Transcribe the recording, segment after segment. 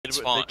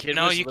late spawn.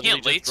 No, you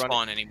can't late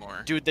spawn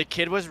anymore. Dude, the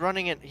kid was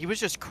running it. He was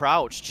just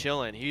crouched,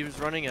 chilling. He was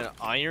running an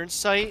iron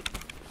sight.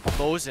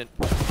 Bows and.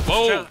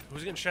 Whoa!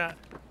 Who's getting shot?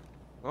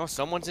 Oh,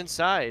 someone's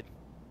inside.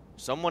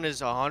 Someone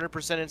is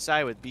 100%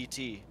 inside with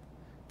BT.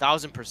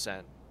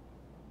 1000%.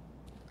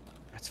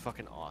 That's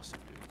fucking awesome,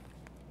 dude.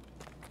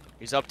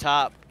 He's up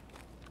top.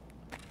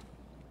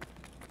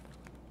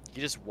 He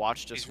just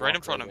watched us. He's right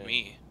in front of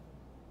me.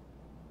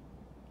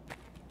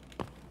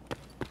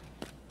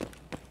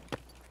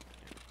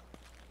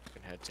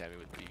 Head Tammy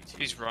with BT.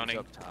 He's running. He's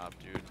up top,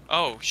 dude.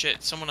 Oh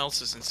shit! Someone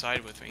else is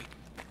inside with me.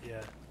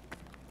 Yeah.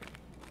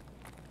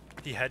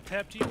 He head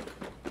tapped you?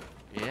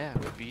 Yeah,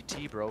 with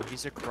BT, bro.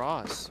 He's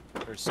across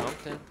or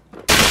something.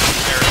 There.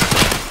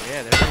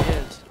 Yeah, there he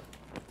is.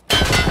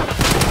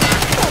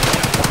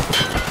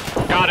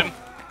 Got him.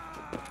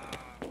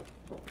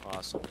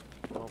 Awesome.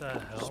 What the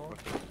hell?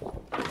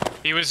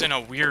 He was in a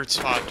weird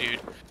spot, dude.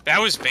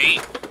 That was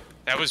bait.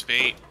 That was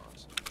bait.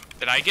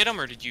 Did I get him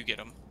or did you get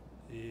him?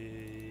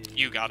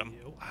 You got him.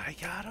 I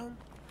got him?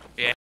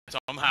 Yeah,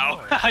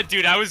 somehow. Oh.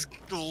 Dude, I was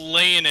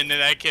laying into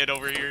that kid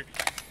over here.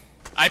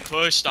 I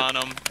pushed on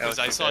him because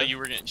I saw you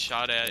were getting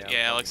shot at.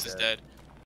 Yeah, Alex is dead.